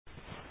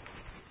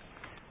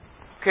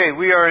Okay,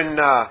 we are in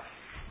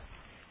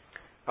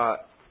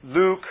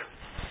Luke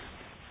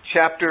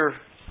chapter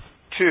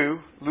 2.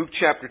 Luke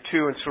chapter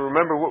 2. And so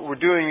remember, what we're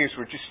doing is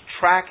we're just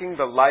tracking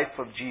the life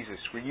of Jesus.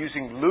 We're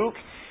using Luke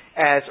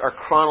as our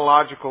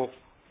chronological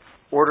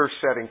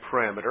order-setting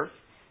parameter.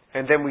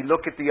 And then we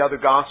look at the other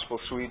Gospels.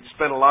 So we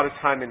spent a lot of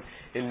time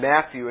in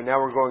Matthew, and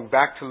now we're going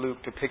back to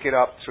Luke to pick it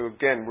up. So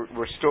again,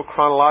 we're still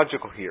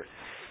chronological here.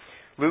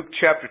 Luke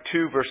chapter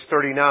 2, verse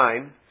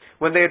 39.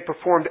 When they had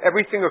performed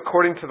everything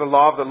according to the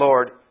law of the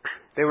Lord,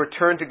 they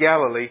returned to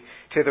Galilee,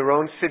 to their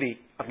own city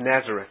of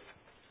Nazareth.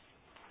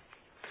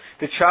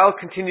 The child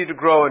continued to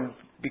grow and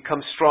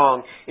become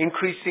strong,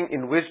 increasing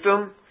in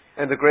wisdom,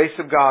 and the grace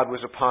of God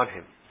was upon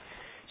him.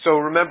 So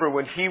remember,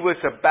 when he was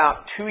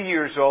about 2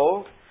 years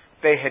old,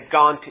 they had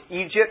gone to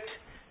Egypt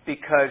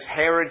because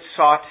Herod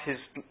sought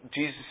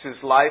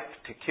Jesus' life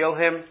to kill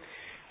him.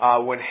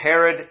 When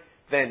Herod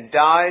then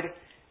died,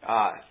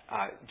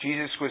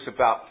 Jesus was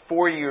about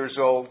 4 years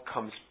old,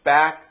 comes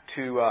back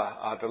to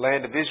the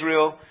land of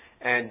Israel,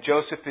 and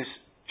Joseph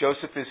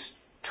is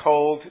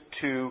told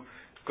to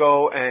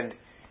go and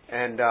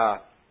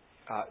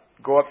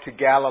go up to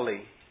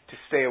Galilee to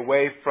stay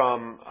away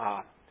from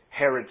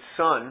Herod's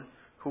son,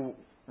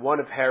 one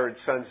of Herod's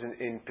sons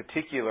in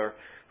particular,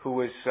 who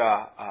was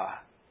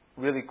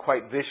really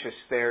quite vicious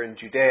there in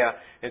Judea,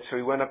 and so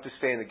he went up to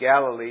stay in the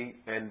Galilee,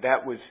 and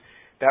that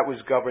was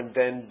governed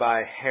then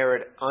by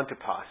Herod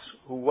Antipas,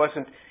 who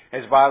wasn't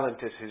as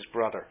violent as his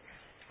brother.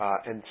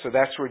 And so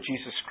that's where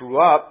Jesus grew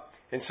up.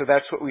 And so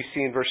that's what we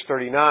see in verse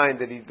 39,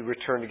 that he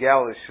returned to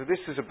Galilee. So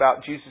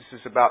Jesus is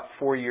about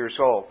 4 years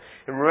old.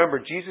 And remember,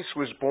 Jesus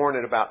was born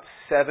at about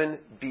 7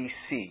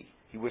 BC.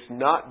 He was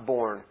not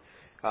born,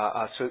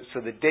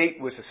 so the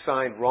date was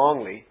assigned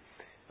wrongly.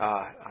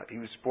 He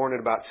was born at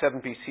about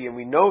 7 BC, and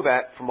we know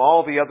that from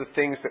all the other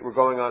things that were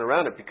going on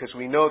around it, because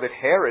we know that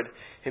Herod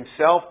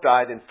himself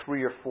died in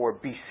 3 or 4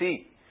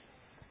 BC.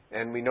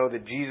 And we know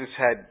that Jesus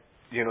had,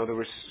 there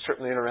were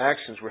certainly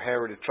interactions where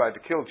Herod had tried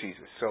to kill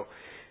Jesus. So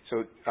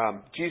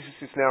Jesus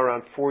is now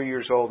around 4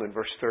 years old in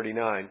verse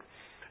 39.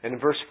 And in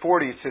verse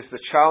 40 it says, the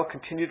child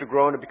continued to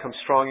grow and to become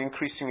strong,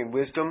 increasing in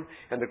wisdom,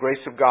 and the grace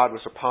of God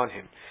was upon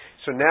him.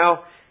 So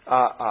now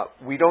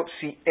we don't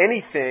see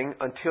anything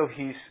until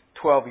he's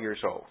 12 years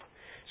old.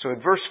 So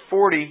in verse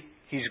 40,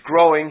 he's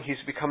growing,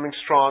 he's becoming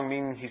strong,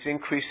 meaning he's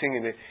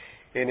increasing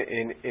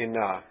in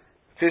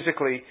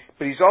physically,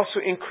 but he's also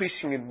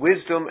increasing in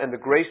wisdom, and the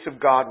grace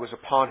of God was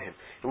upon him.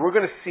 And we're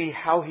going to see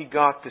how he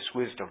got this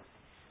wisdom.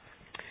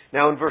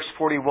 Now in verse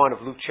 41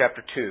 of Luke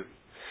chapter 2.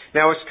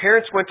 Now his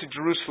parents went to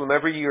Jerusalem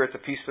every year at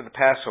the feast of the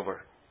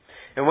Passover.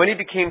 And when he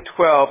became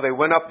 12, they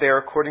went up there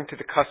according to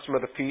the custom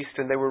of the feast,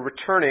 and they were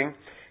returning.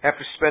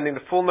 After spending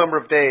the full number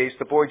of days,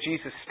 the boy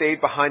Jesus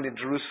stayed behind in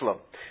Jerusalem,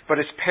 but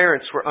his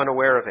parents were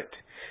unaware of it,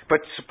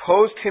 but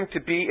supposed him to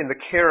be in the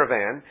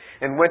caravan,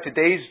 and went a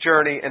day's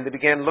journey, and they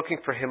began looking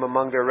for him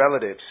among their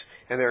relatives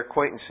and their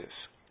acquaintances.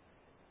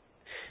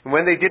 And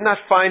when they did not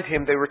find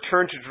him, they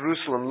returned to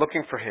Jerusalem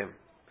looking for him.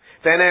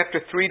 Then after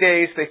 3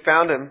 days they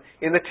found him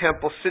in the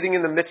temple, sitting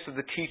in the midst of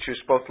the teachers,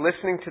 both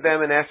listening to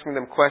them and asking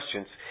them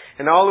questions.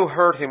 And all who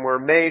heard him were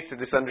amazed at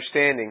his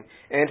understanding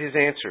and his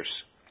answers.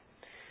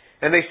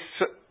 And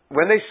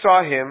when they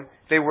saw him,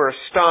 they were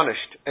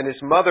astonished. And his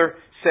mother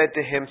said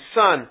to him,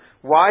 Son,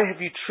 why have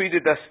you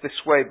treated us this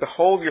way?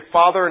 Behold, your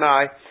father and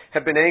I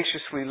have been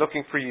anxiously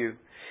looking for you.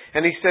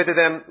 And he said to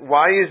them,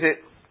 Why is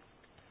it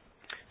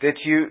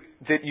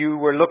that you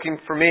were looking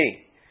for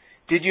me?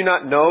 Did you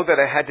not know that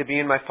I had to be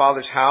in my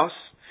father's house?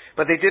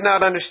 But they did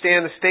not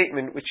understand the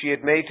statement which he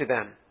had made to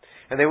them.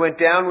 And they went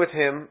down with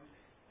him,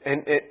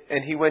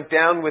 and he went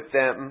down with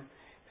them,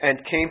 and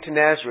came to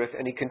Nazareth,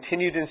 and he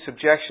continued in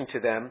subjection to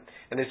them,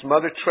 and his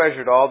mother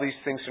treasured all these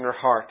things in her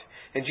heart.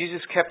 And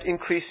Jesus kept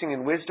increasing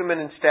in wisdom and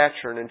in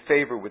stature and in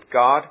favor with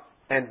God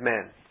and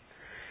men.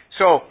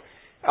 So,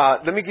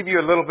 let me give you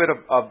a little bit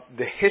of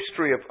the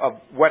history of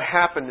what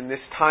happened in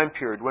this time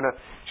period. When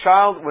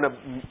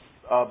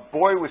a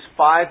boy was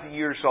 5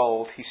 years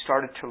old, he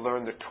started to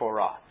learn the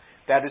Torah.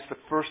 That is the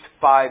first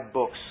 5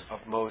 books of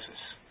Moses.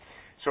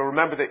 So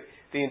remember that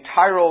the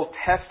entire Old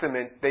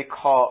Testament they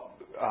call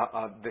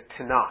the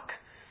Tanakh.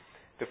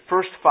 The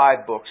first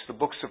 5 books, the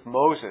books of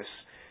Moses,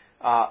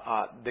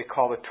 they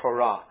call the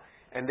Torah.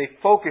 And they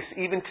focus,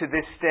 even to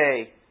this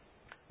day,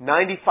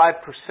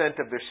 95%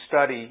 of their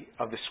study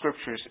of the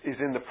Scriptures is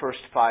in the first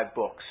 5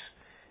 books,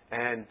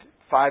 and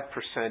 5%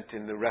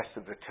 in the rest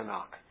of the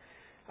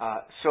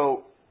Tanakh.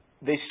 So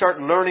they start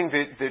learning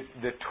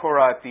the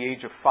Torah at the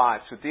age of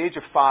 5. So at the age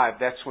of 5,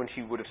 that's when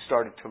he would have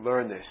started to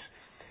learn this.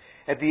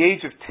 At the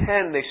age of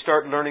 10, they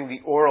start learning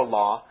the oral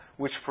law,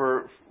 which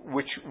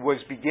was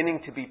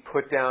beginning to be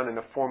put down in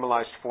a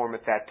formalized form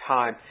at that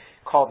time,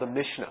 called the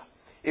Mishnah.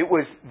 It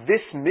was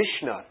this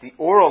Mishnah, the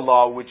oral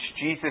law, which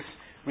Jesus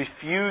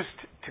refused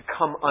to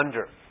come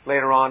under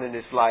later on in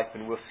his life,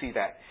 and we'll see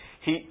that.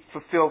 He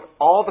fulfilled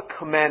all the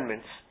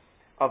commandments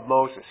of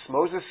Moses.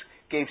 Moses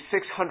gave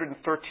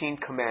 613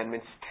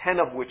 commandments, 10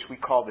 of which we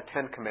call the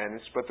 10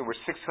 commandments, but there were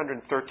 613.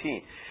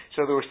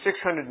 So there were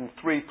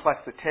 603 plus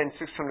the 10,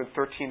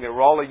 613. They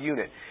were all a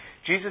unit.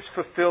 Jesus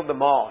fulfilled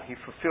them all. He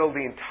fulfilled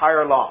the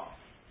entire law.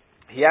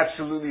 He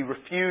absolutely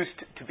refused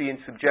to be in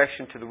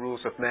subjection to the rules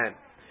of man.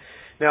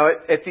 Now,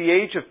 at the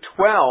age of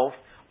 12,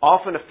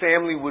 often a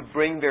family would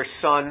bring their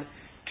son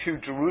to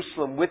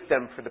Jerusalem with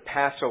them for the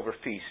Passover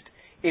feast,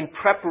 in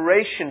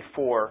preparation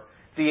for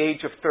the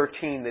age of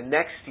 13 the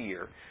next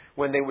year.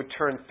 When they would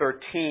turn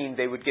 13,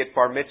 they would get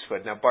bar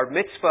mitzvah. Now, bar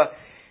mitzvah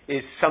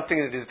is something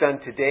that is done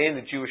today in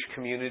the Jewish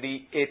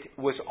community. It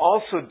was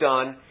also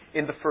done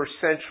in the first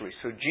century.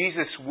 So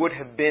Jesus would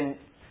have been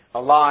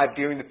alive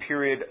during the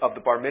period of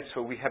the bar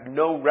mitzvah. We have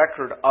no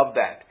record of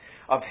that,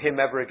 of him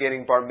ever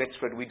getting bar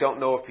mitzvah. We don't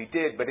know if he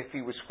did, but if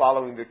he was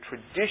following the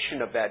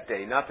tradition of that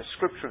day, not the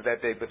scripture of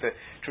that day, but the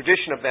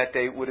tradition of that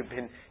day, it would have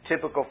been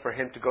typical for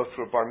him to go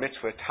through a bar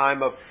mitzvah, a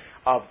time of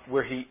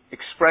where he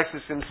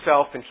expresses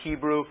himself in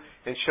Hebrew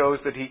and shows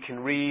that he can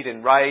read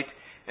and write,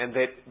 and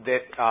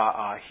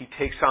that he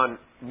takes on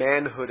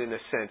manhood in a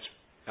sense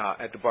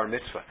at the bar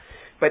mitzvah.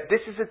 But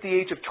this is at the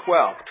age of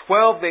 12.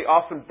 12, they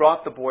often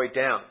brought the boy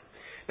down.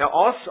 Now,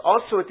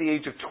 also at the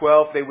age of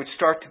 12, they would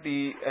start to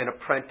be an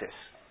apprentice.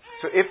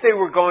 So if they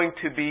were going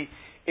to be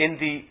in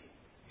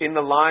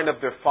the line of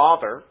their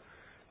father,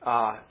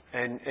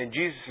 and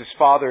Jesus'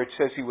 father, it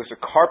says he was a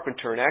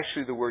carpenter, and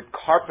actually the word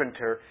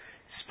carpenter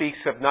speaks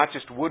of not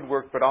just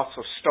woodwork but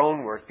also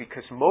stonework,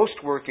 because most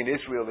work in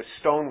Israel is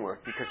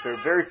stonework, because there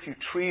are very few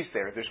trees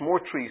there. There's more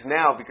trees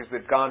now because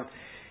they've gone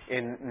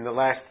in the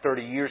last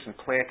 30 years and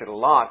planted a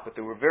lot, but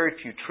there were very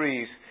few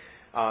trees.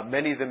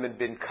 Many of them had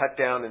been cut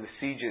down in the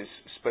sieges,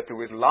 but there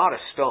was a lot of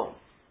stone.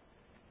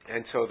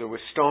 And so there was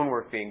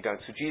stonework being done.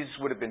 So Jesus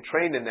would have been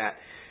trained in that.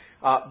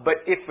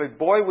 But if a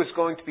boy was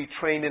going to be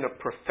trained in a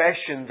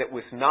profession that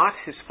was not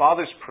his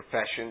father's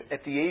profession,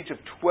 at the age of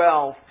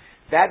 12,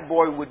 that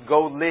boy would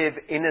go live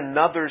in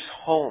another's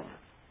home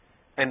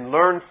and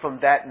learn from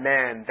that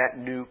man that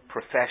new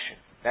profession.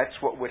 That's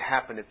what would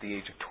happen at the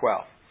age of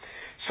 12.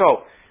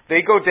 So,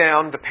 they go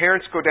down, the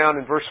parents go down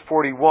in verse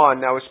 41.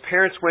 Now his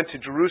parents went to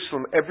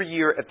Jerusalem every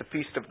year at the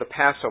feast of the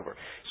Passover.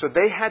 So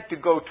they had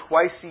to go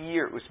twice a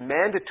year. It was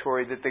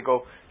mandatory that they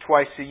go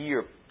twice a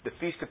year. The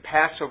feast of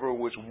Passover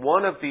was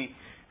one of the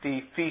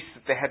feasts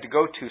that they had to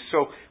go to.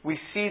 So we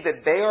see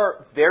that they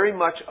are very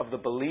much of the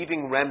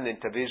believing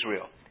remnant of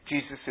Israel,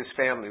 Jesus'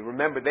 family.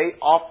 Remember, they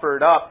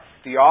offered up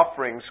the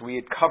offerings. We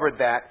had covered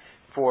that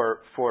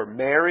for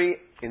Mary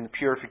in the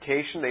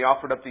purification. They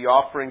offered up the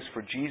offerings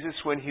for Jesus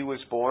when he was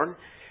born.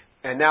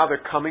 And now they're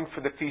coming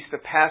for the Feast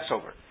of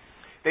Passover.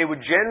 They would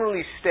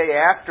generally stay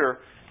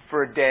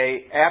for a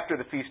day after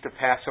the Feast of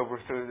Passover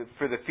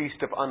for the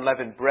Feast of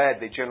Unleavened Bread.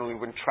 They generally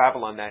wouldn't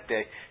travel on that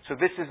day. So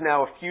this is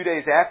now a few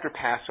days after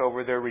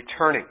Passover. They're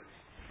returning.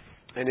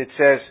 And it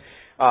says,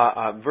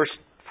 verse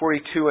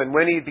 42, and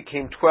when he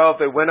became 12,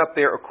 they went up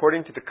there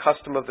according to the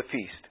custom of the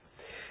feast.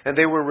 And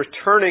they were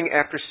returning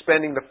after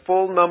spending the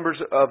full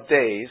numbers of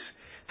days.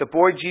 The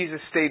boy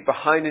Jesus stayed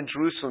behind in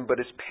Jerusalem, but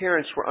his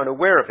parents were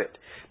unaware of it,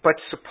 but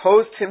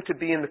supposed him to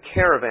be in the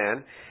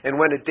caravan, and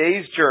went a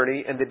day's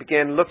journey, and they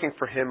began looking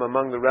for him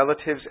among the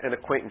relatives and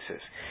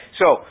acquaintances.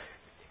 So,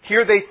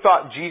 here they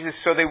thought Jesus,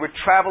 so they would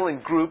travel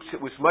in groups.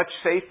 It was much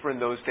safer in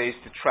those days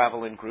to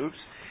travel in groups.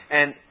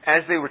 And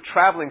as they were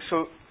traveling,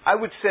 so I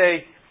would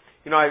say,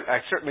 I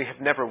certainly have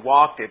never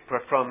walked it,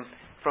 but from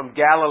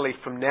Galilee,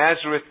 from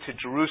Nazareth to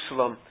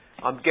Jerusalem,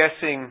 I'm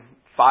guessing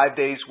 5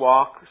 days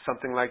walk,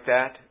 something like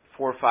that.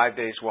 4 or 5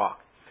 days walk.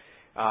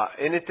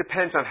 And it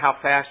depends on how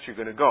fast you're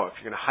going to go. If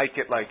you're going to hike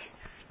it like,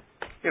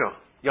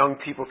 young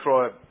people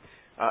throw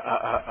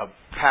a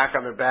pack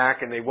on their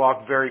back and they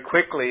walk very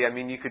quickly,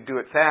 you could do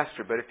it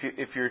faster. But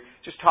if you're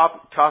just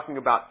talking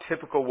about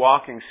typical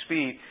walking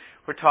speed,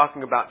 we're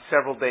talking about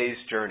several days'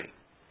 journey.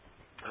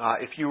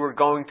 If you were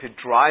going to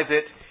drive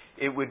it,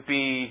 it would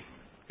be,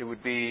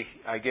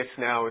 I guess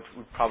now it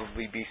would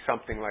probably be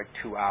something like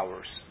 2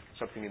 hours,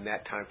 something in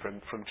that time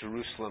from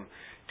Jerusalem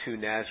to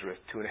Nazareth,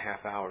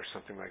 2.5 hours,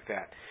 something like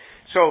that.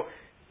 So,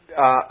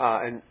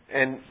 and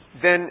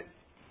then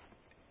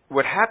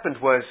what happened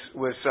was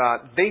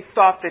they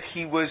thought that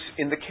he was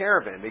in the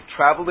caravan. They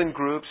traveled in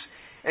groups,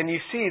 and you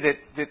see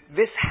that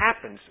this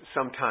happens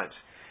sometimes.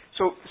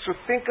 So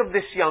think of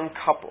this young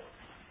couple.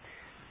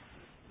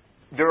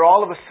 They're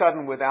all of a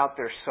sudden without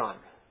their son.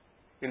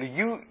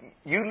 You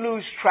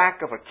lose track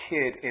of a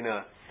kid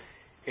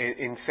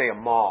in say a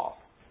mall.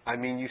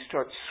 You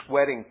start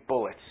sweating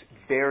bullets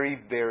very,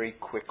 very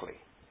quickly.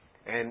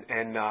 And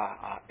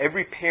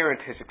every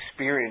parent has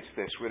experienced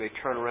this, where they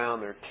turn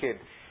around, their kid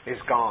is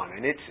gone.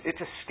 And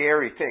it's a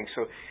scary thing.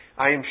 So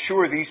I am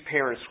sure these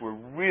parents were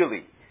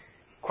really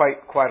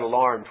quite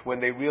alarmed when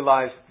they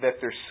realized that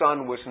their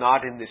son was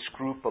not in this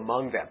group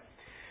among them.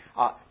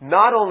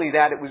 Not only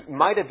that, it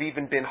might have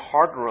even been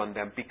harder on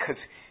them, because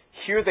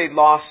here they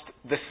lost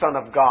the Son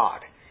of God.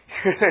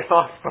 Here they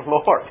lost the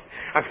Lord.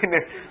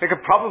 They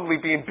could probably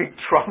be in big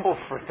trouble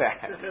for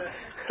that.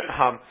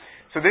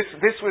 So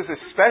this was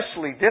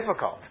especially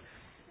difficult.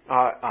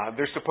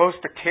 they're supposed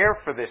to care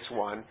for this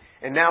one,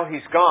 and now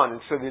he's gone.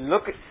 And so they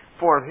look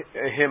for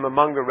him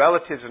among the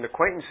relatives and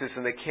acquaintances,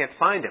 and they can't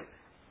find him.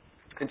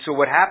 And so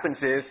what happens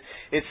is,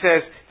 it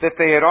says that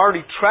they had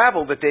already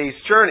traveled a day's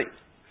journey.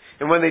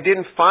 And when they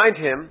didn't find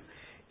him,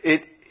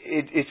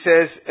 it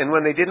says, and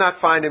when they did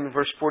not find him, in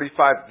verse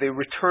 45, they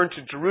returned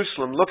to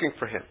Jerusalem looking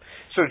for him.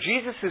 So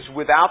Jesus is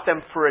without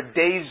them for a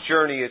day's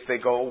journey as they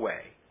go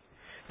away.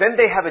 Then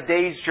they have a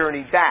day's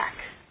journey back.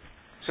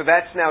 So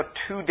that's now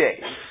 2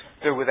 days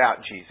they're without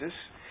Jesus.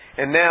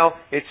 And now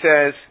it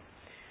says,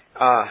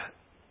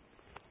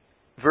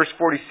 verse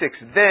 46,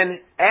 then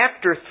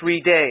after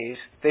 3 days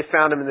they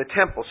found him in the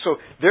temple. So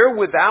they're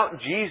without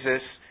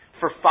Jesus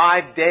for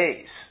 5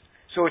 days.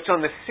 So it's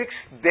on the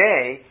 6th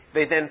day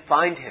they then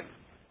find him.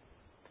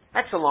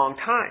 That's a long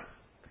time.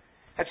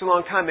 That's a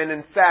long time. And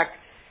in fact,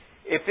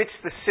 if it's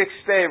the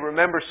 6th day,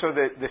 remember, so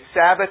the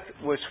Sabbath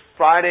was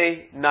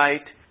Friday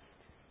night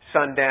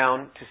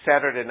sundown to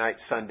Saturday night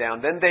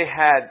sundown. Then they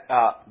had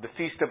the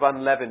Feast of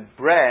Unleavened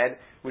Bread,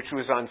 which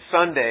was on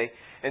Sunday.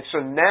 And so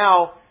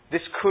now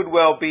this could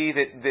well be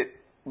that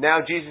now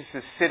Jesus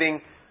is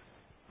sitting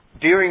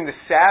during the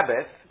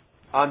Sabbath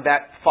on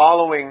that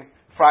following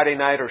Friday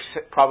night or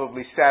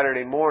probably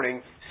Saturday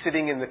morning,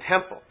 sitting in the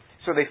temple.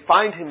 So they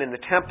find him in the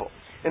temple.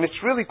 And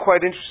it's really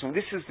quite interesting.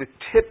 This is the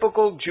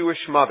typical Jewish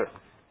mother.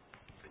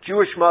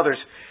 Jewish mothers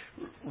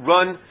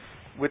run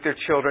with their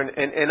children,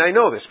 and I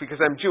know this because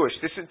I'm Jewish.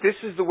 This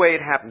is the way it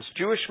happens.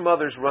 Jewish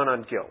mothers run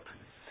on guilt.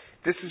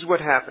 This is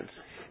what happens.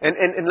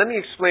 And let me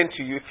explain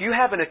to you. If you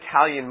have an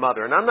Italian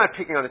mother, and I'm not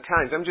picking on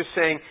Italians, I'm just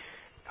saying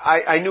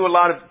I knew a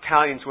lot of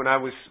Italians when I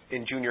was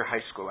in junior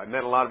high school. I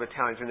met a lot of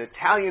Italians, and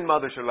Italian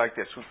mothers are like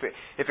this.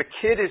 If a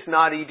kid is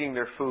not eating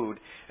their food,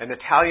 an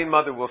Italian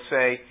mother will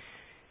say,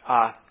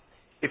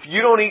 if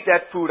you don't eat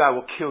that food, I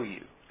will kill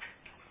you.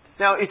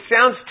 Now, it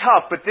sounds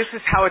tough, but this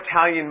is how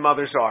Italian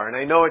mothers are. And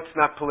I know it's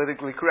not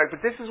politically correct, but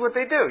this is what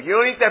they do. You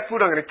don't eat that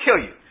food, I'm going to kill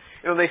you.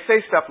 You know, they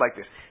say stuff like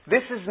this.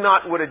 This is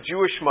not what a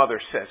Jewish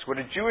mother says. What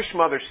a Jewish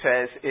mother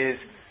says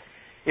is,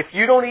 if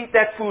you don't eat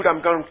that food,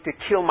 I'm going to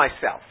kill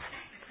myself.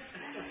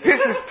 This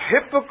is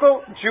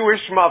typical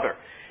Jewish mother,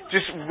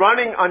 just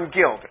running on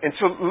guilt. And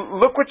so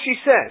look what she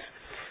says.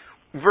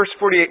 Verse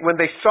 48, when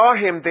they saw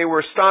him, they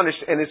were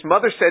astonished, and his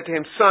mother said to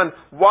him, Son,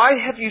 why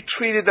have you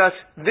treated us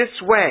this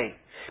way?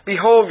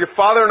 Behold, your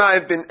father and I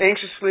have been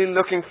anxiously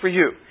looking for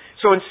you.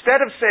 So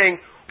instead of saying,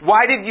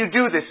 why did you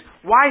do this?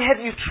 Why have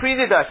you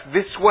treated us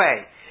this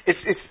way?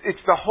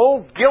 It's the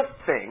whole guilt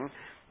thing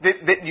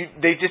that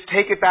they just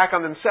take it back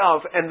on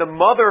themselves. And the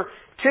mother,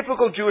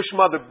 typical Jewish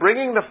mother,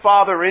 bringing the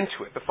father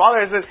into it. The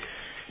father says,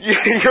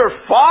 your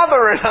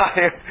father and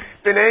I have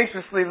been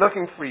anxiously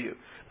looking for you.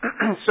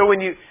 So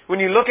when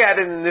you look at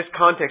it in this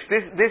context,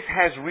 this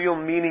has real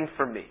meaning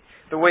for me,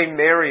 the way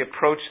Mary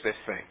approached this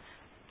thing.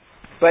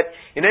 But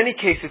in any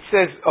case, it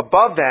says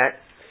above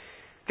that,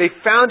 they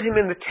found him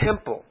in the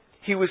temple.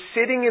 He was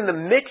sitting in the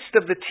midst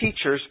of the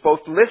teachers, both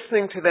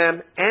listening to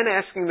them and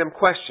asking them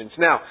questions.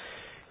 Now,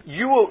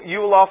 you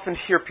will often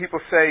hear people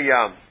say,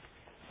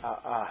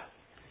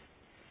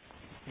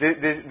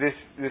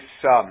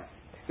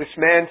 this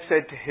man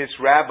said to his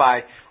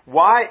rabbi,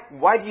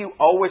 why do you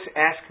always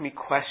ask me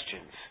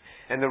questions?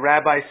 And the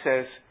rabbi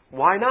says,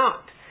 why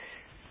not?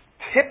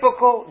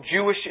 Typical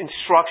Jewish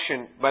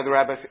instruction by the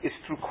rabbis is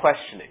through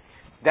questioning.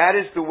 That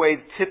is the way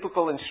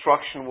typical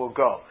instruction will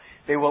go.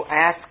 They will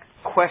ask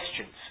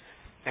questions.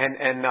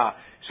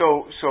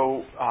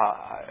 So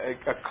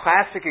a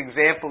classic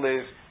example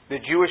is the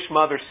Jewish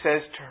mother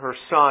says to her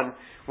son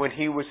when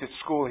he was at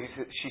school,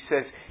 she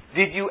says,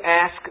 did you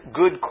ask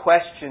good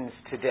questions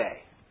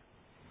today?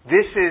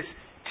 This is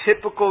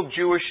typical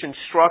Jewish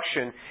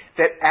instruction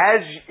that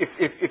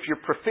if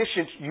you're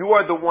proficient, you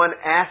are the one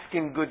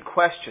asking good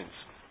questions.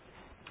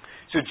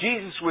 So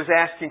Jesus was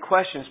asking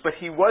questions, but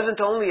he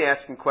wasn't only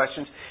asking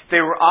questions.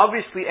 They were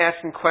obviously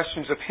asking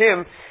questions of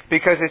him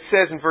because it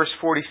says in verse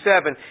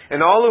 47,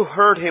 and all who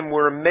heard him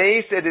were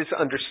amazed at his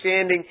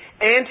understanding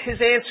and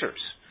his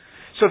answers.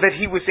 So that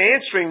he was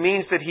answering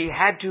means that he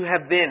had to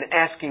have been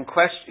asking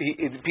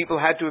questions. People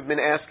had to have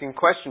been asking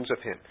questions of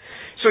him.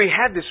 So he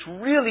had this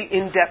really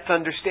in-depth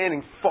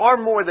understanding,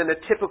 far more than a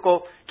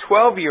typical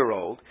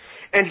 12-year-old.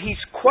 And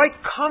he's quite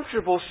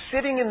comfortable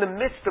sitting in the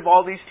midst of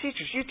all these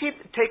teachers. You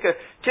take a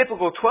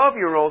typical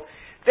 12-year-old,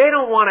 they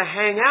don't want to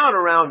hang out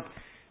around,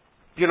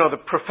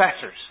 the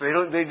professors.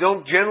 They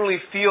don't generally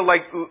feel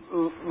like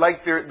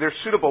they're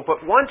suitable.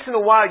 But once in a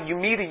while, you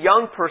meet a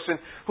young person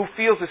who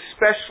feels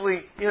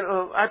especially,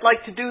 I'd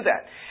like to do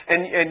that.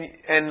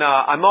 And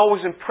I'm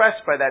always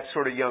impressed by that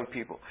sort of young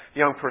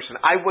person.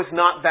 I was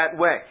not that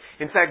way.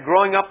 In fact,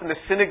 growing up in the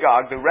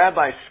synagogue, the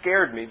rabbis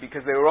scared me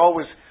because they were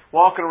always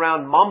walking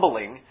around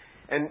mumbling.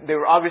 And they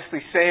were obviously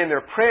saying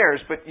their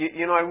prayers, but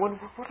I wonder,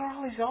 what are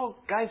all these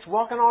guys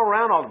walking all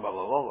around,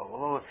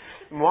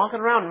 walking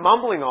around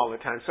mumbling all the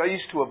time? So I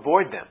used to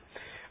avoid them.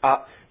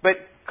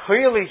 But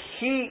clearly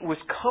he was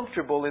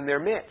comfortable in their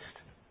midst.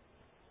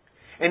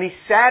 And he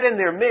sat in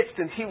their midst,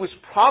 and he was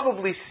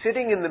probably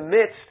sitting in the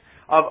midst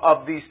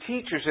of these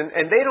teachers.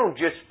 And they don't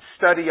just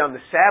study on the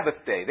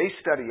Sabbath day. They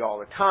study all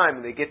the time,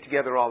 and they get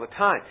together all the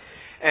time.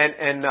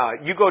 And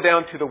you go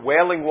down to the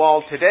Wailing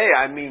Wall today,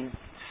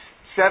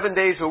 7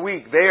 days a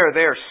week, they are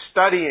there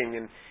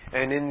studying,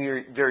 and in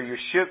their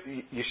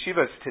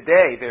yeshivas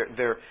today,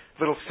 they're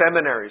little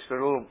seminaries,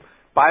 they're little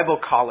Bible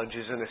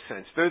colleges in a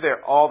sense. They're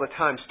there all the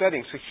time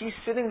studying. So he's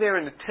sitting there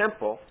in the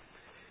temple,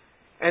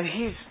 and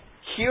he's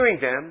hearing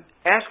them,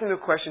 asking them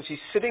questions. He's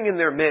sitting in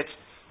their midst,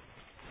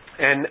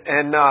 and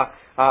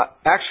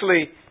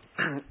actually,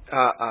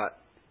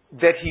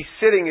 that he's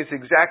sitting is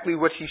exactly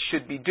what he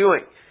should be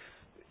doing.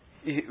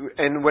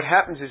 And what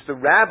happens is the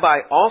rabbi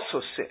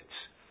also sits.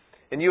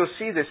 And you'll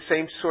see this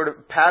same sort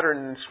of pattern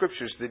in the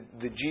Scriptures,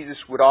 that Jesus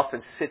would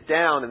often sit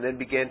down and then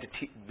begin to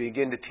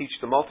teach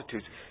the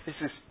multitudes. This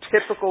is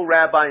typical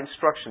rabbi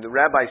instruction. The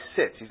rabbi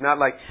sits. He's not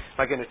like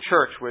in a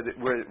church where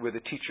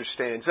the teacher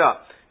stands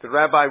up. The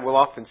rabbi will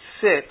often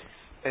sit,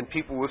 and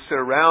people will sit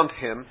around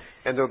him,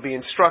 and there'll be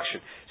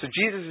instruction. So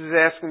Jesus is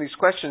asking these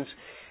questions,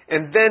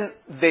 and then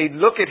they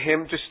look at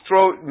him.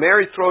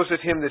 Mary throws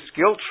at him this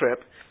guilt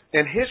trip,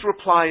 and his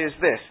reply is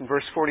this in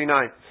verse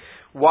 49: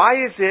 "Why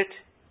is it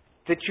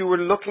that you were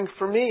looking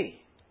for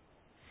me?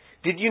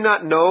 Did you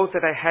not know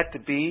that I had to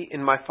be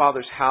in my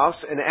Father's house?"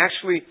 And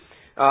actually,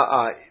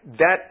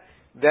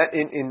 that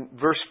in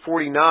verse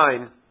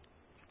 49,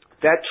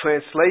 that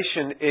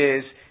translation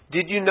is,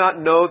 "Did you not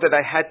know that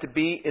I had to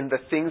be in the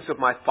things of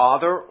my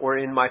Father, or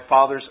in my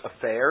Father's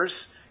affairs?"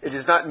 It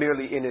is not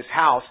merely in his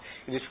house,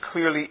 it is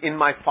clearly in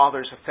my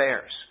Father's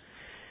affairs.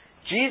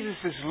 Jesus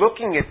is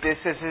looking at this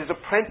as his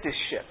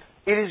apprenticeship.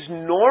 It is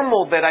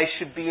normal that I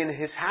should be in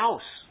his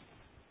house.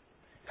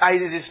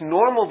 It is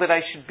normal that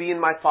I should be in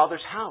my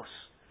Father's house.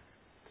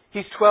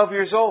 He's 12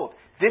 years old.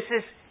 This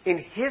is, in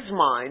his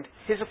mind,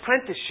 his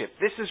apprenticeship.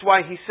 This is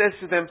why he says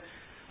to them,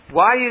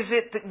 "Why is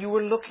it that you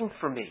were looking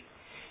for me?"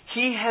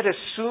 He had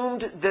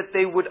assumed that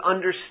they would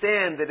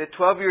understand that at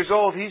 12 years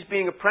old, he's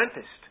being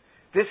apprenticed.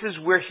 This is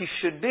where he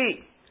should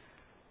be.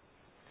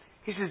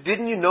 He says,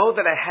 "Didn't you know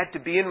that I had to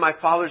be in my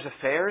Father's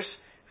affairs?"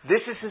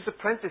 This is his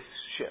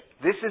apprenticeship.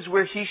 This is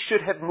where he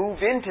should have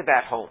moved into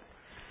that home.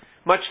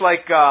 Much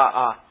like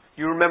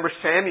you remember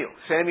Samuel.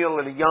 Samuel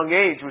at a young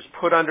age was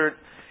put under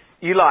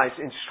Eli's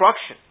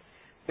instruction,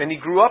 and he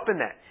grew up in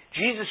that.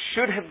 Jesus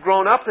should have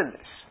grown up in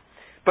this,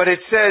 but it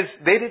says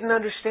they didn't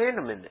understand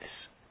him in this,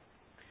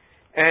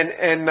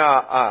 and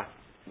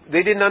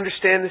they didn't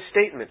understand the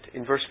statement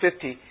in verse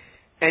 50.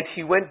 "And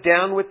he went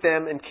down with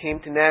them and came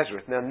to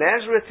Nazareth." Now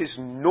Nazareth is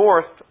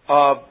north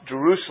of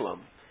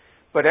Jerusalem,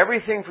 but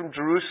everything from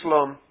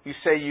Jerusalem, you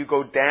say you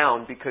go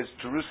down because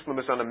Jerusalem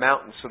is on a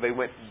mountain, so they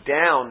went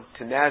down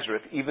to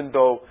Nazareth, even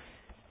though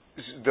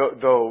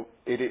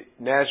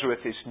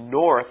Nazareth is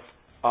north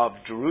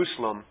of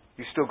Jerusalem.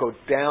 You still go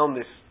down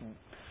this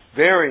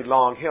very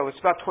long hill. It's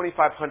about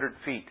 2,500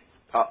 feet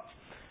up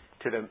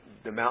to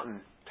the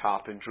mountain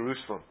top in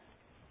Jerusalem.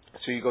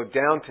 So you go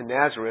down to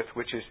Nazareth,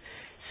 which is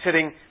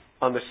sitting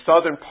on the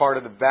southern part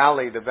of the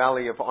valley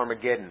of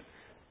Armageddon,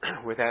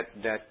 where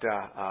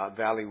that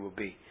valley will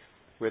be,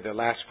 where the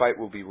last fight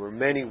will be, where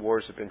many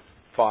wars have been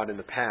fought in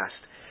the past.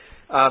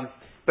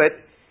 But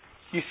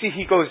you see,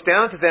 he goes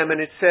down to them, and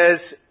it says,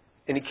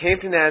 "And he came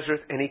to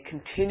Nazareth, and he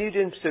continued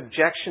in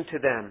subjection to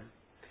them.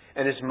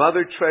 And his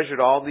mother treasured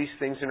all these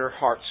things in her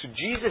heart." So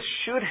Jesus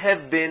should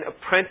have been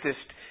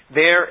apprenticed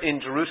there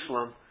in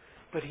Jerusalem,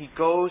 but he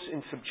goes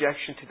in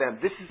subjection to them.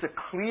 This is a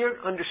clear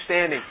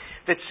understanding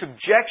that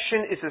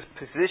subjection is a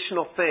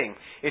positional thing.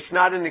 It's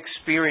not an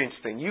experience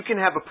thing. You can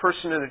have a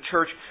person in a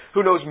church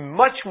who knows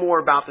much more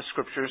about the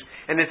Scriptures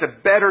and is a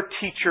better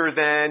teacher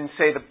than,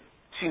 say, the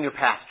senior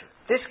pastor.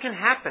 This can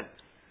happen.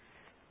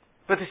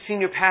 But the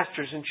senior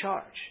pastor is in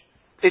charge.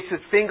 It's a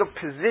thing of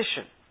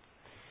position.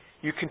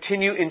 You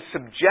continue in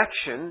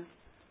subjection,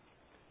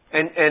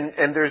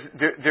 and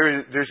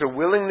there's a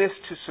willingness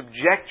to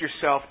subject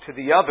yourself to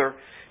the other,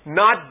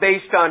 not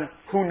based on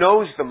who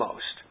knows the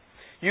most.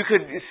 You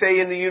could say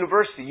in the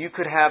university, you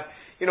could have,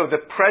 the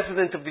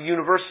president of the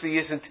university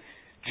isn't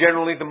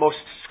generally the most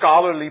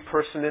scholarly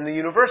person in the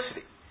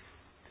university.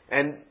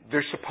 And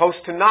they're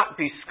supposed to not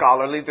be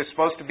scholarly. They're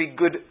supposed to be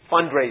good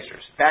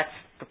fundraisers. That's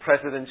the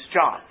president's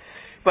job.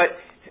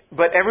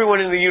 But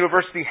everyone in the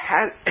university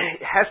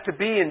has to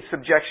be in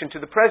subjection to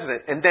the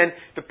president. And then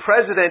the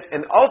president,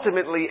 and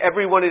ultimately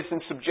everyone is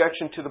in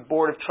subjection to the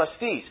board of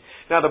trustees.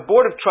 Now the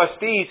board of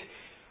trustees,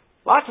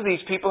 lots of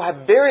these people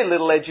have very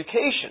little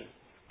education.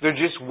 They're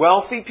just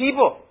wealthy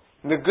people.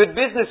 And they're good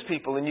business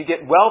people. And you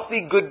get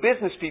wealthy, good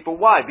business people.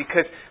 Why?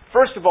 Because,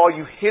 first of all,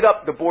 you hit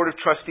up the board of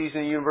trustees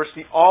in the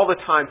university all the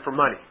time for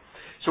money.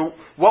 So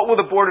what will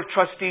the board of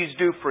trustees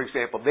do, for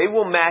example? They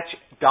will match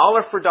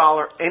dollar for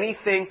dollar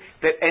anything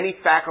that any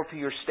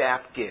faculty or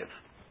staff give.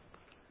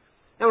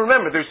 Now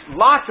remember, there's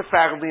lots of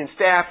faculty and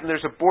staff, and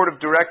there's a board of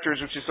directors,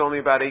 which is only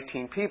about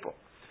 18 people.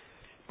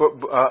 But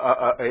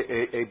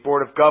a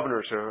board of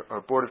governors or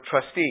a board of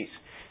trustees.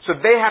 So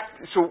they have.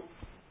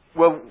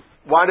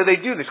 Why do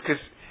they do this?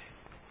 Because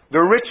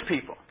they're rich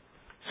people.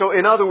 So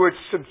in other words,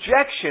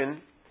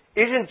 subjection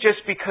isn't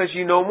just because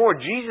you know more.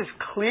 Jesus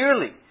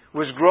clearly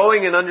was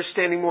growing and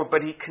understanding more,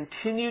 but he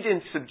continued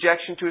in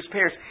subjection to his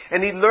parents.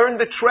 And he learned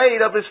the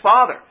trade of his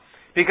father.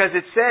 Because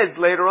it says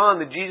later on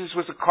that Jesus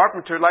was a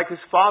carpenter like his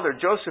father,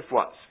 Joseph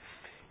was.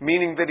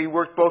 Meaning that he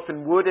worked both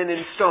in wood and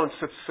in stone.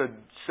 So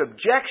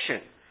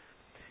subjection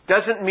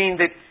doesn't mean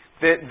that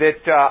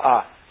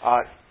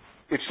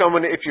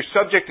if you're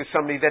subject to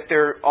somebody that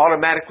they're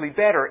automatically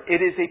better.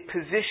 It is a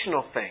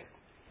positional thing.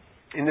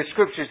 In the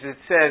scriptures it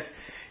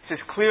says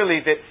clearly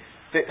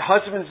that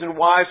husbands and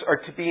wives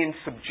are to be in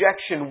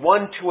subjection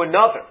one to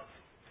another.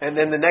 And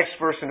then the next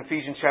verse in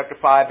Ephesians chapter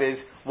 5 is,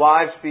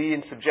 wives, be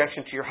in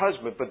subjection to your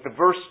husband. But the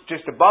verse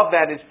just above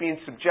that is be in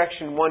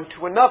subjection one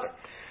to another.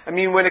 I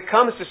mean, when it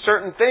comes to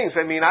certain things,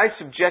 I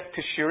subject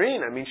to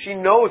Shireen. She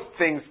knows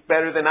things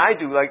better than I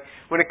do, like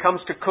when it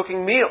comes to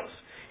cooking meals.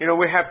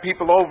 We have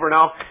people over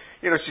and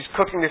she's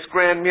cooking this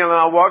grand meal and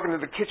I'll walk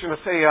into the kitchen and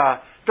say,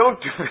 don't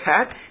do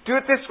that. Do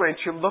it this way. And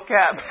she'll look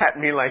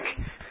at me like,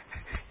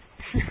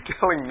 you're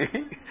telling me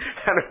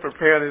how to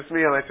prepare this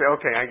meal? I say,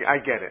 okay, I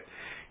get it.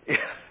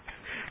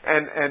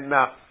 And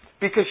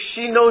because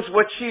she knows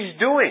what she's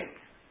doing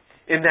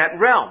in that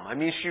realm.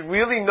 She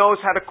really knows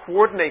how to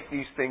coordinate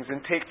these things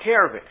and take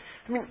care of it.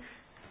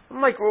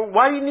 I'm like, well,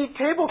 why do you need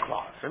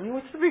tablecloths?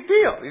 What's the big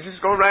deal? You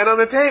just go right on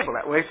the table.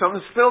 That way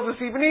something spills,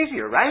 it's even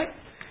easier, right?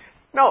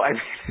 No,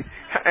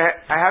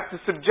 I have to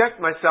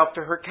subject myself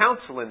to her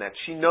counsel in that.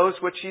 She knows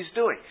what she's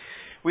doing.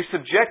 We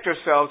subject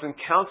ourselves and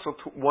counsel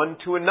one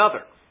to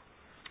another.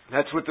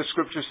 That's what the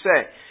scriptures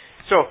say.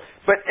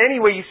 But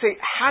anyway, you say,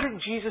 how did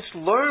Jesus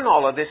learn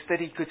all of this that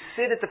he could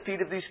sit at the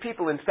feet of these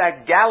people? In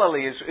fact,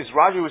 Galilee, as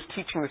Roger was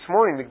teaching this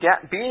morning,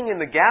 being in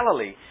the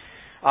Galilee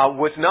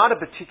was not a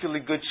particularly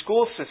good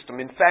school system.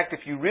 In fact, if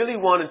you really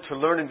wanted to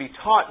learn and be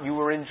taught, you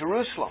were in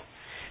Jerusalem.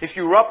 If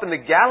you were up in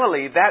the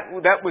Galilee,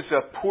 that was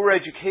a poor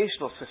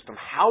educational system.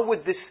 How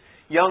would this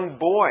young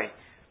boy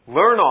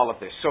learn all of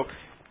this? So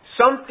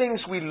some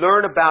things we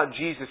learn about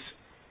Jesus,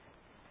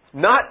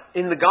 not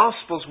in the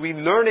Gospels, we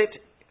learn it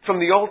from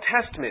the Old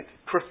Testament,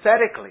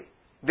 prophetically.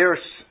 There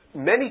are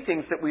many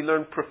things that we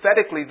learn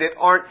prophetically that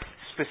aren't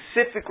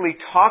specifically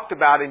talked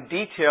about in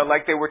detail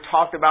like they were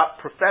talked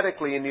about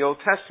prophetically in the Old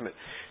Testament.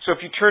 So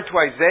if you turn to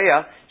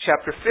Isaiah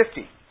chapter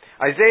 50,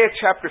 Isaiah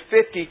chapter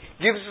 50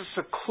 gives us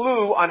a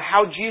clue on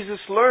how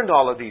Jesus learned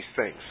all of these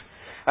things.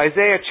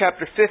 Isaiah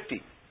chapter 50.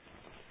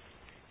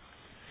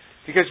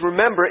 Because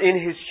remember,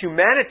 in his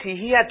humanity,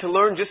 he had to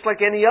learn just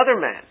like any other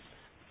man.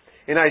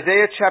 In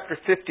Isaiah chapter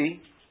 50,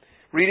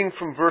 reading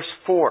from verse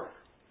 4.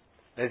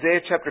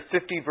 Isaiah chapter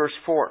 50, verse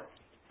 4.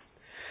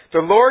 The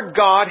Lord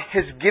God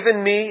has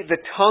given me the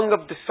tongue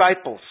of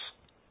disciples,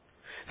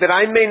 that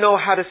I may know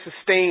how to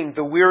sustain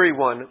the weary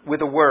one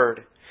with a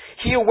word.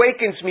 He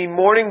awakens me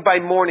morning by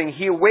morning.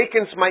 He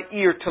awakens my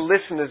ear to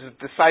listen as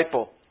a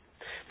disciple.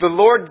 The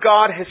Lord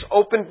God has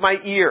opened my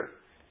ear,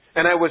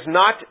 and I was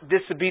not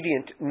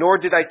disobedient, nor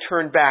did I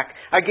turn back.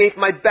 I gave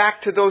my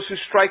back to those who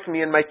strike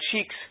me, and my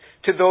cheeks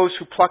to those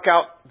who pluck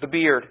out the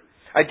beard.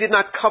 I did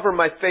not cover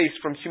my face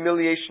from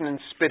humiliation and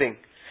spitting.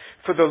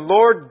 For the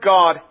Lord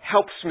God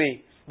helps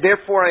me.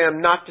 Therefore I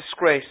am not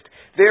disgraced.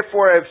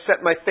 Therefore I have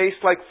set my face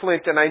like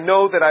flint, and I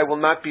know that I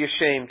will not be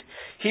ashamed.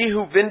 He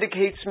who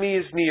vindicates me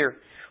is near.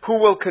 Who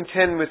will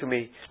contend with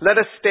me? Let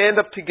us stand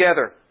up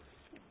together.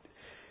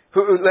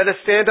 Let us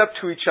stand up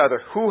to each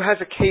other. Who has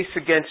a case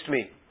against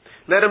me?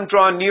 Let him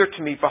draw near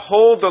to me.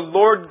 Behold, the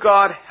Lord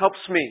God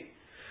helps me.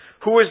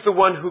 Who is the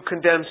one who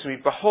condemns me?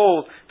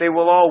 Behold, they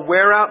will all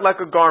wear out like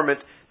a garment.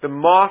 The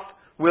moth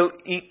will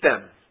eat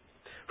them.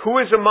 Who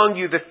is among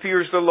you that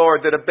fears the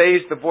Lord, that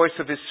obeys the voice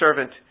of his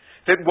servant,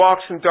 that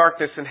walks in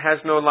darkness and has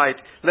no light?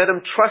 Let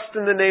him trust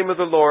in the name of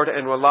the Lord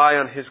and rely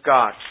on his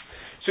God.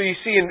 So you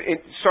see,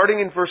 starting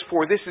in verse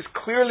 4, this is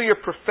clearly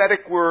a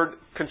prophetic word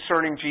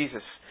concerning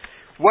Jesus.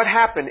 What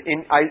happened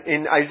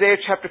in Isaiah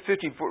chapter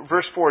 50,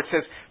 verse 4, it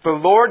says, the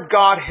Lord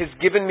God has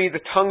given me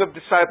the tongue of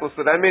disciples,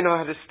 that I may know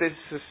how to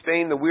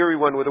sustain the weary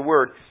one with a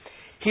word.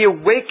 He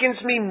awakens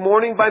me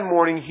morning by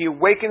morning. He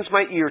awakens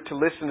my ear to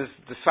listen as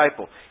a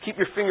disciple. Keep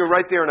your finger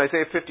right there in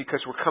Isaiah 50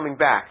 because we're coming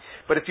back.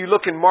 But if you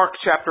look in Mark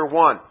chapter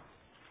 1,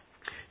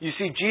 you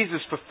see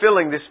Jesus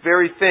fulfilling this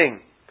very thing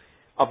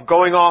of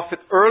going off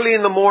early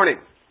in the morning.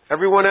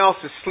 Everyone else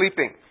is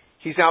sleeping.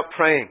 He's out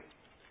praying.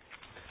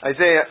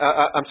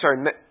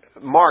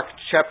 Mark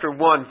chapter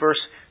 1, verse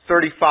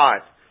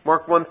 35.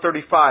 Mark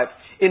 1:35.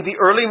 In the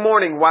early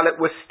morning, while it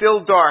was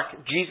still dark,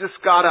 Jesus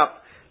got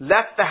up,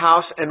 left the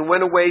house, and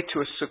went away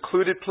to a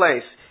secluded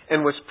place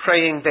and was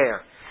praying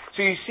there.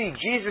 So you see,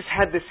 Jesus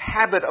had this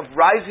habit of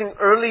rising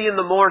early in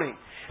the morning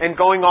and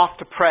going off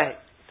to pray.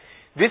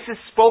 This is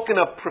spoken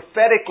of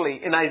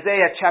prophetically in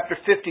Isaiah chapter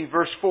 50,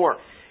 verse 4.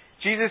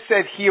 Jesus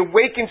said, He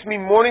awakens me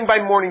morning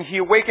by morning. He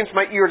awakens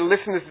my ear to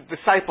listen as a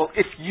disciple.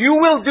 If you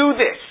will do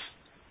this,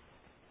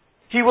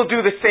 He will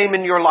do the same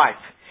in your life.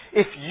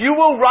 If you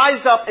will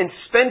rise up and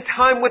spend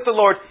time with the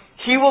Lord,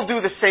 He will do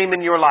the same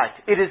in your life.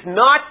 It is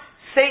not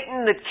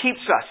Satan that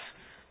keeps us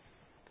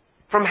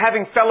from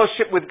having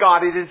fellowship with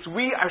God. It is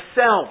we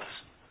ourselves.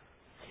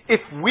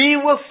 If we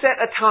will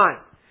set a time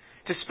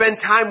to spend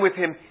time with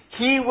Him,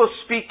 He will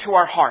speak to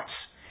our hearts.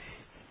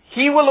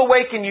 He will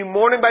awaken you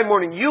morning by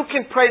morning. You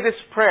can pray this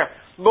prayer.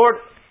 Lord,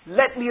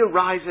 let me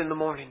arise in the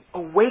morning.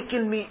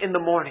 Awaken me in the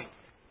morning.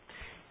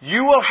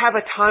 You will have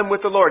a time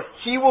with the Lord.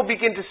 He will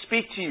begin to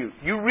speak to you.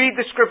 You read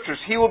the Scriptures.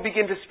 He will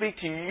begin to speak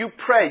to you. You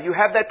pray. You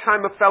have that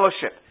time of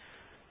fellowship.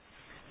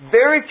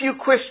 Very few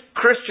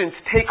Christians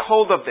take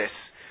hold of this.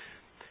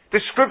 The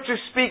Scriptures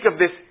speak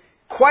of this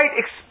quite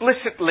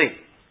explicitly.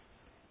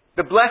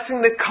 The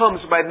blessing that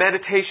comes by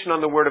meditation on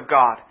the Word of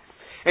God.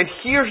 And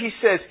here He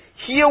says,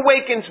 He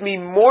awakens me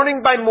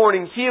morning by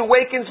morning. He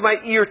awakens my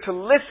ear to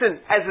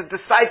listen as a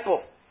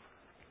disciple.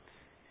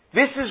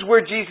 This is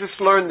where Jesus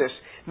learned this.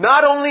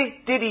 Not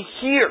only did He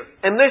hear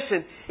and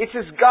listen, it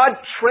says God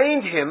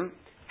trained Him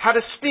how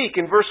to speak.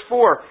 In verse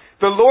 4,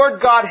 the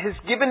Lord God has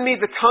given me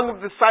the tongue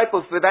of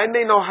disciples that I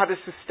may know how to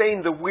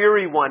sustain the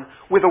weary one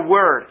with a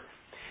word.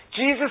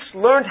 Jesus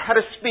learned how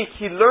to speak.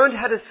 He learned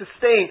how to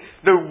sustain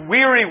the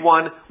weary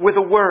one with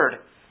a word.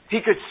 He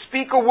could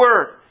speak a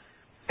word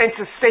and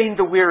sustain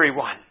the weary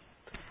one.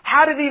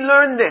 How did He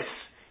learn this?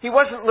 He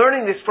wasn't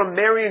learning this from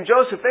Mary and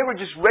Joseph. They were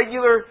just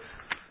regular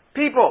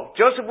people.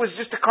 Joseph was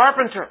just a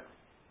carpenter.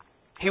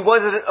 He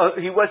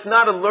was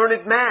not a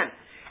learned man.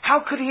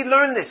 How could he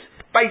learn this?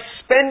 By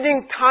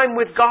spending time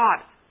with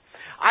God.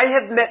 I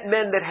have met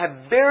men that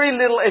have very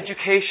little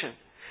education,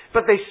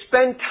 but they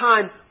spend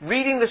time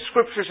reading the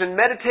Scriptures and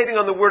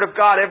meditating on the Word of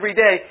God every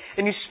day,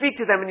 and you speak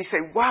to them and you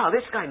say, wow,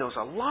 this guy knows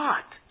a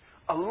lot.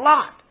 A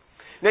lot.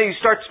 Now you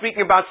start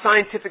speaking about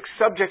scientific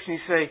subjects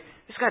and you say,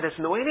 this guy doesn't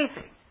know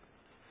anything.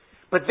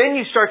 But then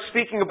you start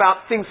speaking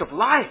about things of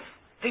life.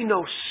 They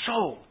know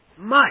so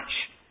much.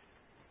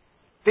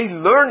 They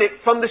learn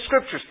it from the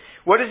Scriptures.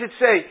 What does it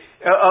say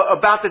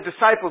about the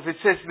disciples? It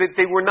says that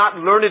they were not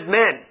learned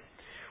men.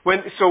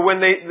 When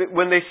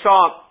they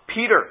saw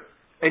Peter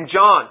and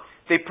John,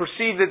 they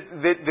perceived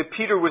that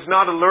Peter was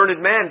not a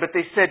learned man, but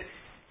they said,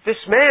 this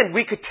man,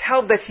 we could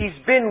tell that he's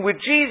been with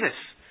Jesus.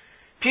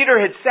 Peter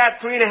had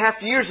sat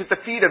 3.5 years at the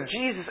feet of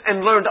Jesus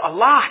and learned a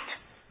lot.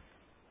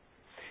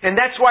 And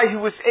that's why he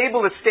was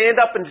able to stand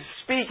up and to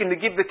speak and to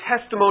give the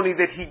testimony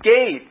that he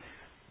gave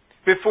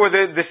before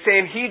the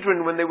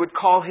Sanhedrin when they would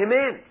call him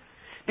in.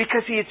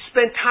 Because he had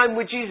spent time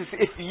with Jesus.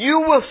 If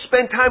you will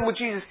spend time with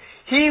Jesus,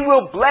 He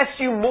will bless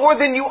you more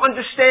than you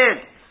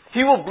understand.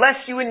 He will bless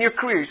you in your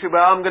career. You say,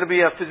 well, I'm going to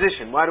be a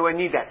physician. Why do I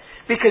need that?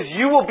 Because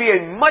you will be a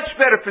much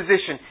better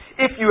physician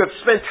if you have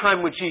spent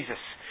time with Jesus.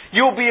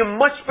 You will be a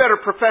much better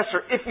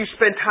professor if you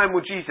spend time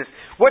with Jesus.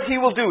 What He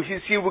will do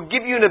is He will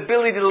give you an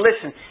ability to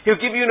listen.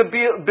 He'll give you an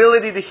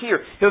ability to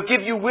hear. He'll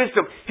give you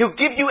wisdom. He'll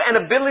give you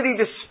an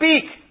ability to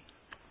speak.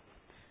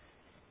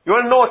 You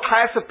want to know a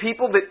class of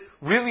people that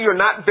really are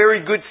not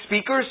very good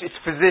speakers? It's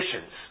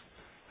physicians.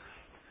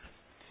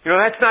 You know,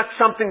 that's not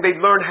something they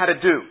learn how to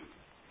do.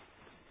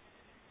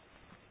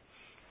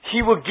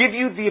 He will give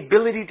you the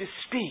ability to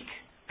speak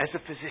as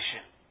a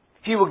physician.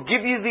 He will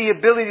give you the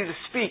ability to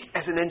speak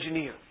as an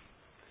engineer.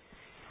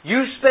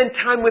 You spend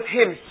time with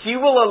Him, He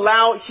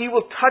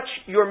will touch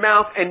your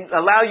mouth and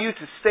allow you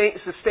to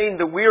sustain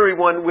the weary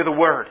one with a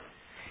word.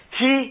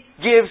 He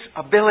gives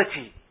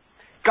ability.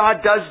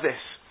 God does this.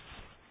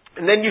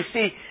 And then you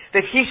see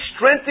that He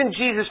strengthened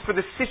Jesus for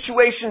the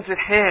situations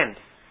at hand.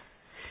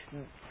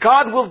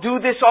 God will do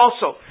this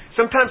also.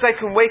 Sometimes I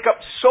can wake up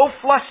so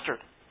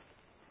flustered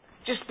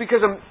just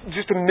because I'm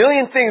just a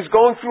million things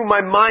going through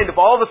my mind of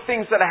all the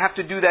things that I have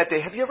to do that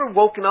day. Have you ever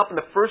woken up and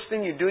the first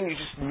thing you're doing, you're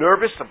just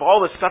nervous of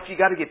all the stuff you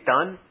got to get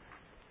done?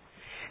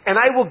 And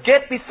I will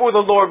get before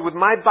the Lord with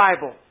my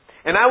Bible,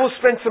 and I will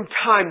spend some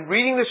time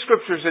reading the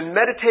Scriptures and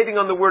meditating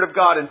on the Word of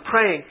God and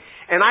praying.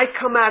 And I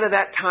come out of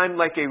that time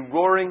like a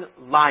roaring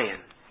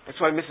lion. That's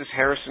why Mrs.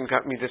 Harrison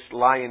got me this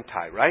lion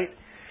tie, right?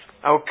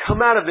 I will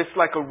come out of this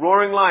like a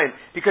roaring lion.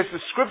 Because the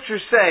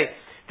Scriptures say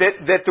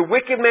that the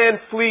wicked man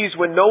flees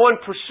when no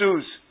one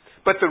pursues,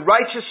 but the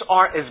righteous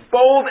are as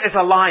bold as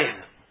a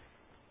lion.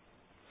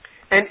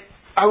 And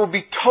I will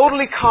be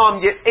totally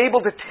calm, yet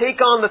able to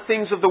take on the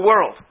things of the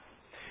world.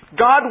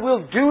 God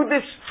will do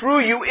this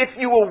through you if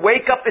you will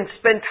wake up and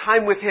spend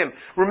time with Him.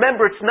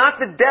 Remember, it's not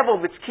the devil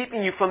that's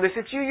keeping you from this,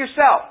 it's you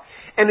yourself.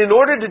 And in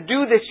order to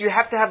do this, you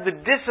have to have the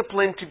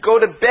discipline to go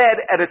to bed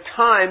at a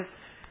time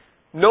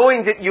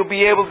knowing that you'll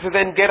be able to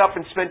then get up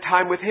and spend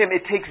time with Him.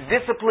 It takes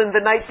discipline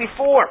the night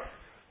before.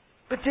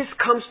 But this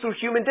comes through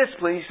human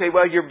discipline. You say,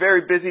 well, you're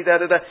very busy,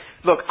 da-da-da.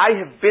 Look, I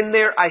have been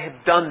there. I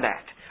have done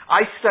that.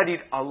 I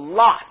studied a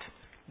lot,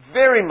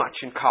 very much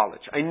in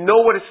college. I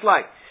know what it's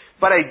like.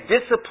 But I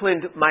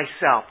disciplined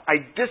myself.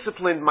 I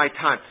disciplined my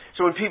time.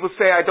 So when people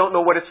say, I don't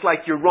know what it's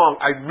like, you're wrong.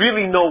 I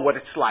really know what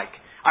it's like.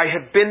 I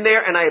have been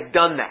there and I have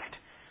done that.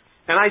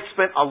 And I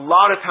spent a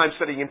lot of time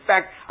studying. In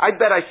fact, I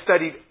bet I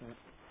studied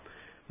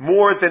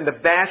more than the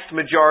vast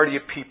majority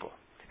of people.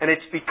 And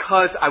it's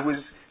because I was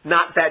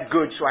not that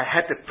good, so I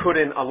had to put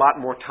in a lot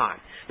more time.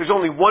 There's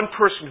only one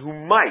person who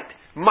might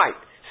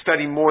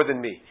study more than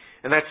me,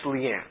 and that's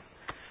Leanne.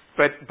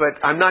 But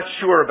I'm not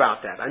sure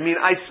about that. I mean,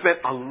 I spent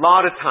a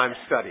lot of time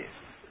studying.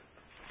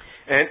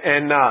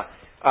 And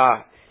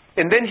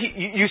And then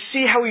you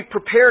see how He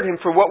prepared him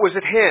for what was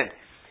at hand.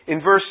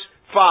 In verse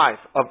 5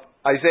 of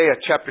Isaiah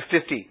chapter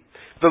 50.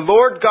 The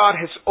Lord God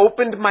has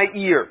opened my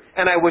ear,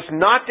 and I was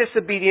not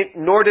disobedient,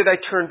 nor did I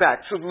turn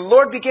back. So the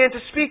Lord began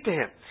to speak to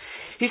him.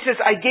 He says,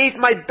 I gave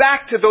my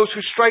back to those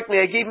who strike me.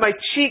 I gave my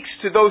cheeks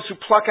to those who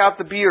pluck out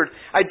the beard.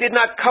 I did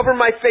not cover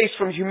my face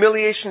from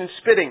humiliation and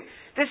spitting.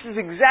 This is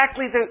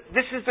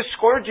the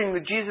scourging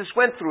that Jesus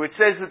went through. It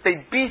says that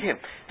they beat him.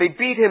 They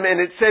beat him, and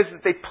it says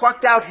that they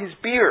plucked out his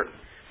beard.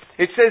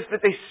 It says that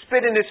they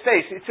spit in his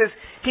face. It says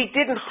he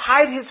didn't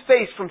hide his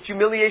face from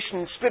humiliation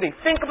and spitting.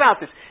 Think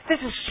about this.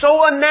 This is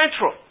so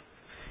unnatural.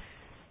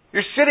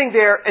 You're sitting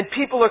there and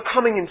people are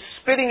coming and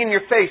spitting in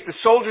your face. The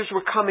soldiers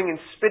were coming and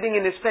spitting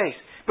in his face.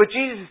 But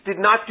Jesus did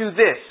not do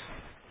this.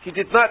 He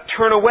did not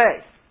turn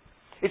away.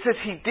 It says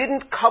he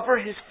didn't cover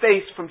his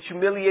face from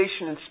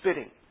humiliation and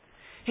spitting.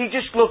 He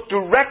just looked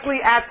directly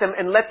at them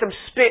and let them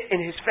spit in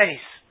his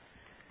face.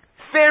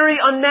 Very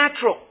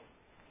unnatural.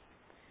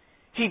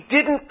 He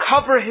didn't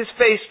cover his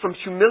face from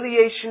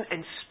humiliation and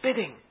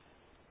spitting.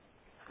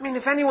 I mean,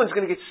 if anyone's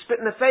going to get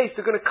spit in the face,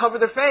 they're going to cover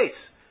their face.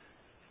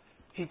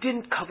 He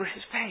didn't cover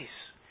his face.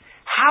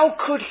 How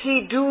could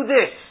he do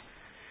this?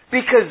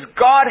 Because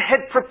God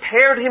had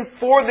prepared him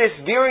for this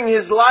during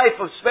his life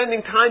of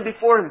spending time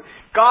before him.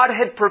 God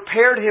had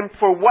prepared him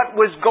for what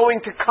was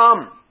going to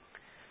come.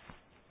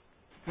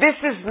 This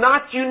is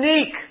not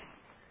unique.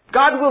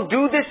 God will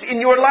do this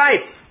in your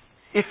life.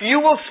 If you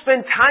will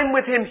spend time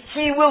with Him,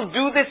 He will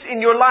do this in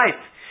your life.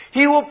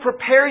 He will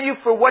prepare you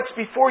for what's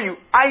before you.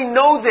 I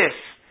know this.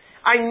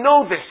 I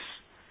know this.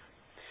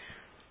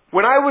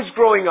 When I was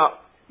growing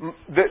up,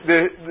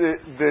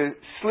 the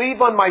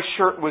sleeve on my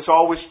shirt was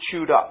always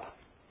chewed up.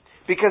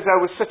 Because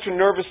I was such a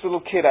nervous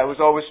little kid, I was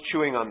always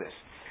chewing on this.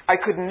 I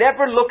could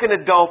never look an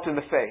adult in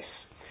the face.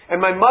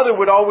 And my mother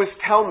would always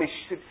tell me,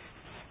 she said,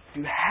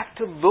 you have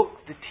to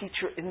look the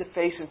teacher in the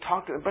face and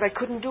talk to them. But I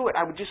couldn't do it.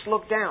 I would just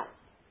look down.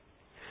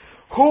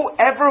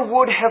 Whoever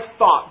would have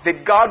thought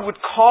that God would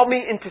call me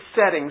into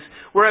settings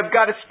where I've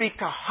got to speak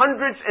to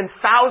hundreds and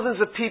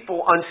thousands of people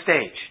on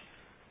stage?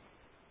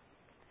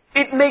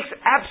 It makes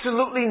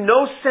absolutely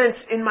no sense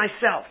in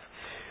myself.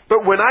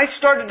 But when I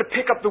started to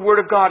pick up the Word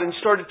of God and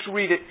started to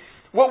read it,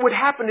 what would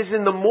happen is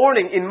in the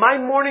morning, in my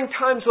morning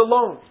times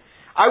alone,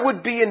 I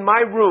would be in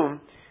my room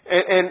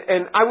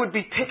and I would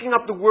be picking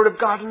up the Word of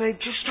God and I'd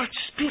just start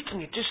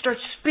speaking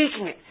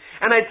it.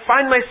 And I'd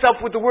find myself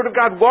with the Word of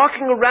God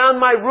walking around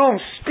my room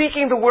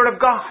speaking the Word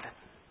of God.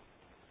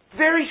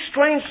 Very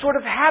strange sort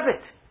of habit.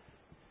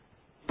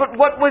 But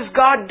what was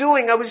God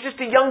doing? I was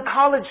just a young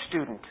college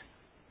student.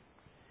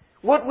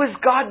 What was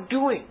God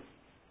doing?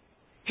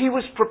 He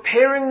was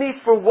preparing me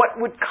for what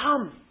would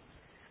come.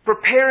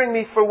 Preparing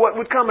me for what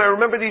would come. I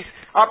remember these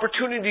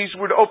opportunities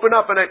would open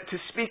up to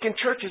speak in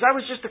churches. I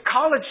was just a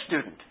college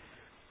student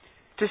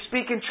to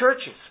speak in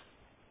churches.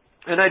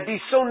 And I'd be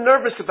so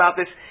nervous about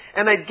this,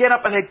 and I'd get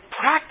up and I'd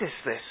practice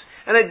this.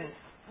 And I'd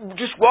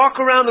just walk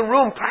around the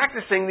room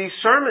practicing these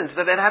sermons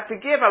that I'd have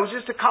to give. I was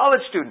just a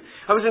college student.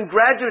 I was in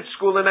graduate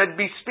school and I'd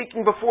be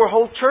speaking before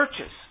whole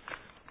churches.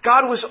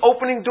 God was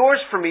opening doors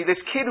for me. This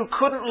kid who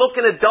couldn't look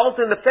an adult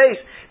in the face,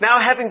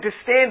 now having to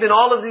stand in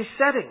all of these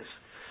settings.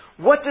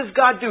 What does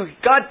God do?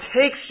 God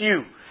takes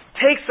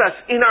us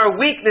in our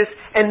weakness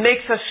and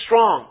makes us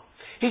strong.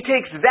 He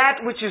takes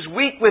that which is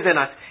weak within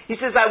us. He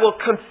says, I will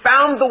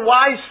confound the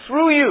wise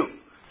through you.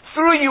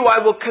 Through you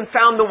I will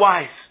confound the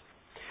wise.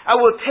 I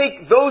will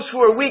take those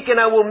who are weak and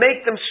I will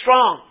make them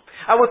strong.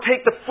 I will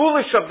take the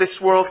foolish of this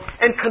world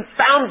and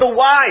confound the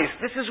wise.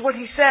 This is what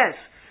He says.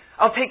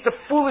 I'll take the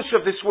foolish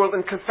of this world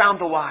and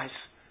confound the wise.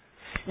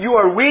 You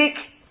are weak.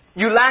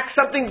 You lack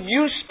something.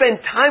 You spend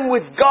time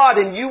with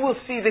God and you will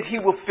see that He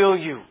will fill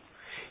you.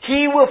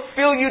 He will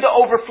fill you to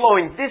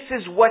overflowing. This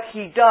is what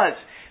He does.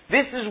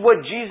 This is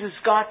what Jesus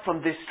got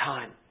from this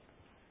time.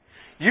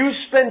 You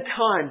spend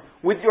time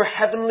with your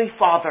Heavenly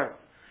Father.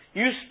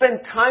 You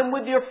spend time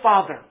with your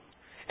Father,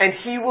 and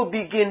He will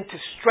begin to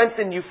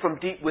strengthen you from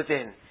deep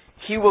within.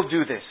 He will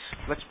do this.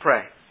 Let's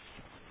pray.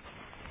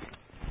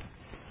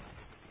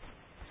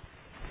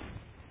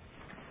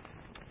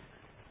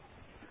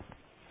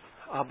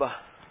 Abba,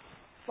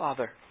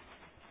 Father,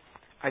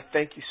 I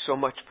thank You so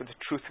much for the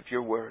truth of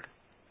Your Word.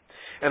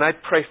 And I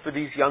pray for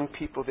these young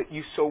people that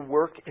You so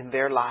work in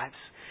their lives,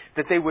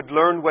 that they would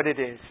learn what it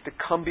is to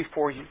come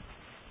before You,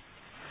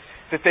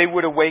 that they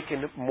would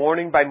awaken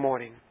morning by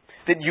morning,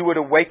 that You would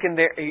awaken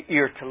their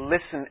ear to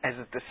listen as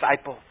a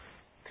disciple,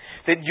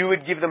 that You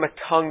would give them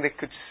a tongue that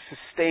could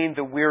sustain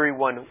the weary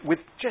one with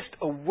just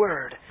a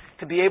word,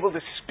 to be able to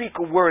speak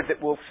a word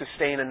that will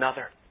sustain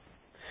another.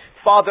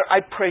 Father, I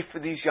pray for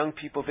these young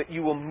people that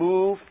You will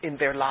move in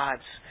their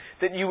lives,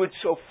 that You would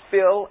so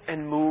fill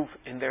and move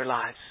in their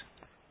lives.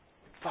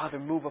 Father,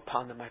 move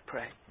upon them, I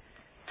pray.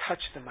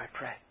 Touch them, I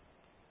pray.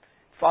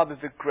 Father,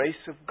 the grace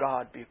of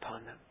God be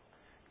upon them.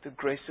 The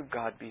grace of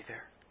God be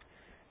there.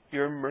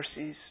 Your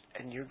mercies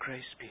and Your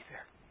grace be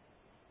there.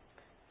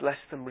 Bless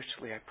them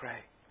richly, I pray.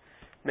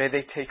 May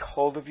they take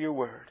hold of Your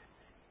Word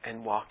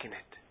and walk in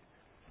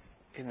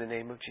it. In the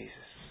name of Jesus.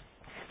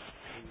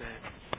 Amen.